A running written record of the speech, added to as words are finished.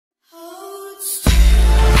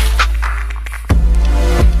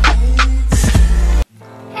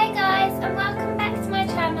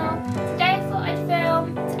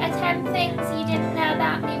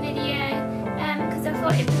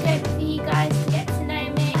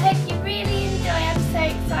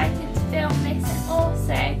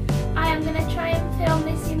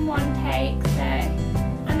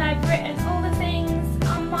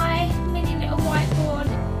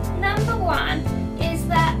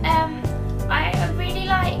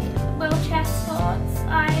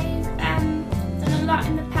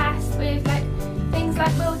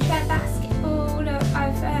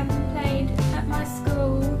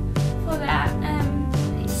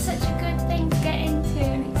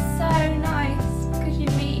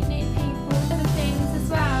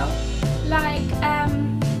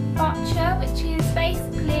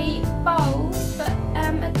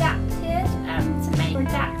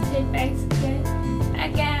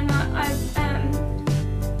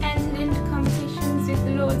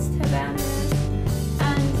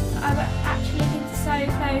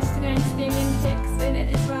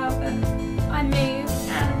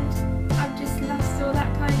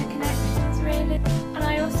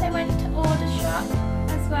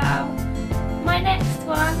next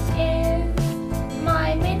one is,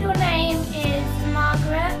 my middle name is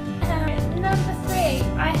Margaret. Number 3,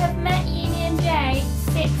 I have met Uni and Jay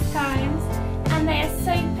 6 times and they are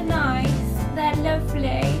super nice. They're lovely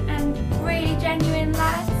and really genuine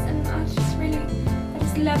lads, and I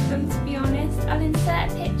just love them, to be honest. I'll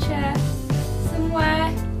insert a picture somewhere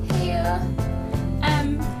here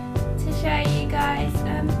to show you guys.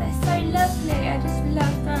 They're so lovely, I just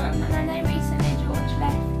love them, and I know recently George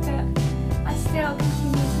left, but I still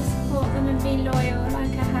continue to support them and be loyal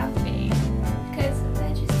like I have been, because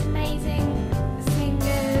they're just amazing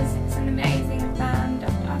singers. It's an amazing band.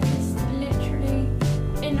 I've just literally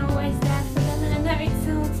been always there for them, and I know it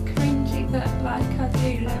sounds cringy, but like, I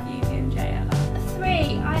do love Uni and Jay a lot. 3,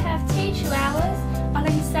 I have 2 chihuahuas. I'll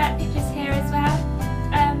insert pictures here as well.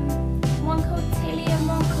 One called Tilly and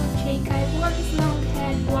one called Chico. One's long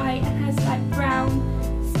haired, white, and has like brown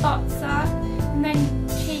spots on, and then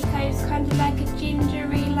Chico's kind of like a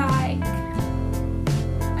gingery, like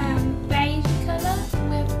beige colour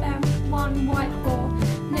with one white paw,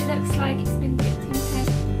 and it looks like it's been dipped in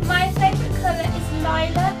paint. My favourite colour is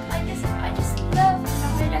lilac. I just love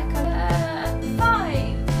lilac.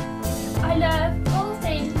 5, I love all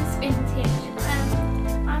things vintage.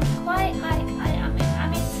 I'm quite like,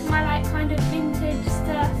 I'm into my like kind of vintage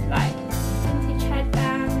stuff, like vintage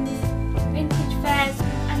headbands, vintage fairs,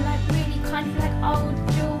 and like really kind of like old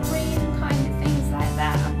jewellery and kind of things like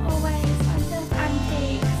that. I love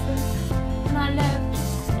antiques, and I love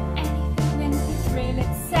just anything vintage really.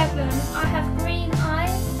 7, I have green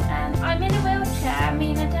eyes. I'm in a wheelchair. I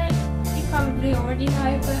mean, you probably already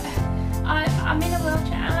know, but I'm in a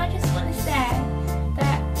wheelchair, and I just want to say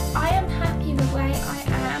that I am happy the way I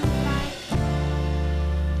am. Like,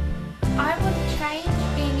 I wouldn't change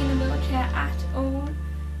being in a wheelchair at all,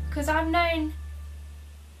 because I've known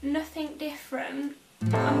nothing different.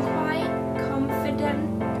 I'm quite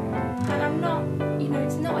confident, and I'm not,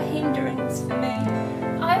 it's not a hindrance for me.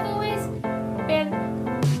 I've always been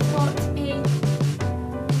taught to be,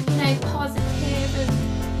 positive,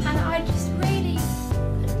 and I just really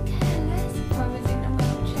couldn't care less if I was in a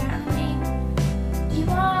wheelchair. I mean, you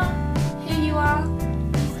are who you are,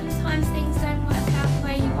 and sometimes things don't work out the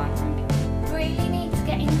way you want them. You really need to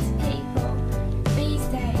get into people these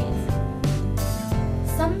days.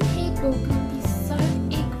 Some people can be so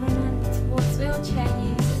ignorant towards wheelchair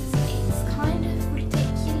users. It's kind of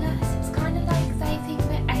ridiculous. It's kind of like they think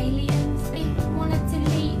we're aliens. They want to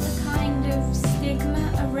delete the kind of stigma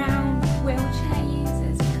around wheelchair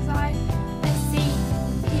users, because I see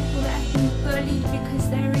people that have been bullied because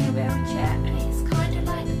they're in a wheelchair, and it's kind of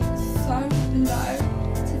like so low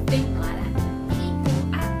to think like that. People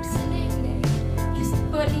absolutely just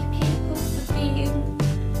bully people for being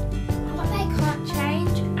what they can't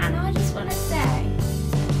change, and I just want to say,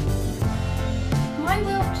 my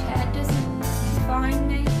wheelchair doesn't define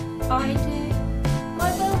me. I do.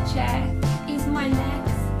 My wheelchair is my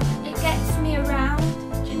legs. It gets me around.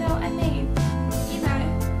 Do you know what I mean?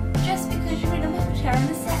 Just because you're in a wheelchair and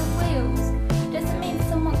a set of wheels doesn't mean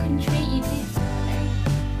someone can treat you differently.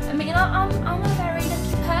 I mean, I'm a very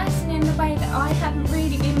lucky person in the way that I haven't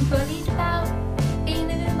really been bullied about being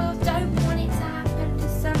in a wheelchair. Don't want it to happen to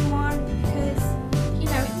someone, because, it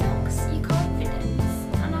knocks your confidence.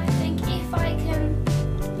 And I think if I can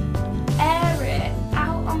air it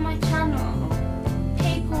out on my channel,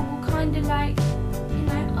 people will kind of like,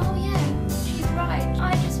 oh yeah, she's right.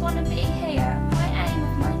 I just want to be here. My aim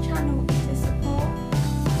of my channel is to support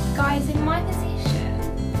guys in my position,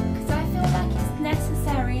 because I feel like it's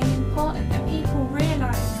necessary and important that people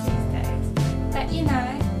realise these days that,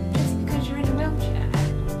 just because you're in a wheelchair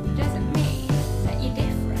doesn't mean that you're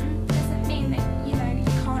different, doesn't mean that, you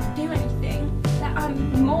can't do anything, that I'm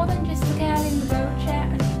more than just a girl in the wheelchair,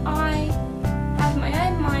 and I have my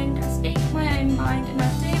own mind, I speak my own mind, and I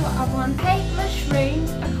do what I want. I hate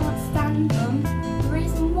mushrooms, I can't stand them. The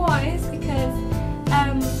reason why is because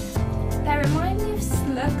they remind me of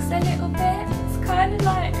slugs a little bit. It's kind of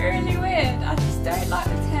like really weird. I just don't like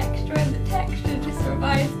the texture, and the texture just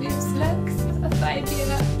reminds me of slugs. A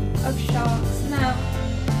phobia of sharks. Now,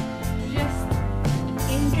 just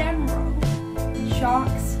in general,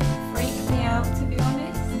 sharks freak me out, to be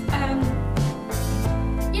honest.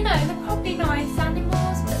 They're probably nice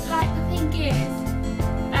animals, but like the thing is,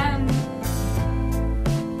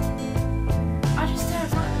 I just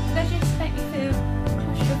don't like, they just make me feel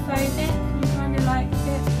claustrophobic and kind of like a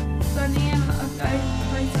bit funny, and I go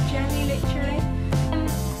jelly literally.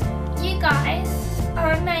 You guys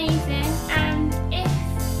are amazing, and if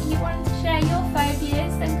you want to share your phobia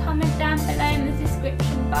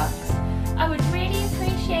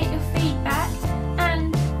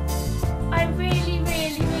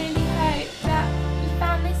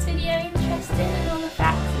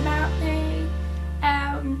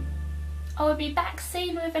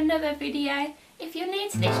with another video. If you're new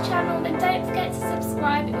to this channel, then don't forget to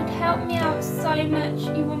subscribe. It would help me out so much,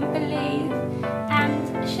 you wouldn't believe.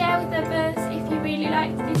 And share with others if you really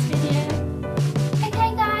liked this video.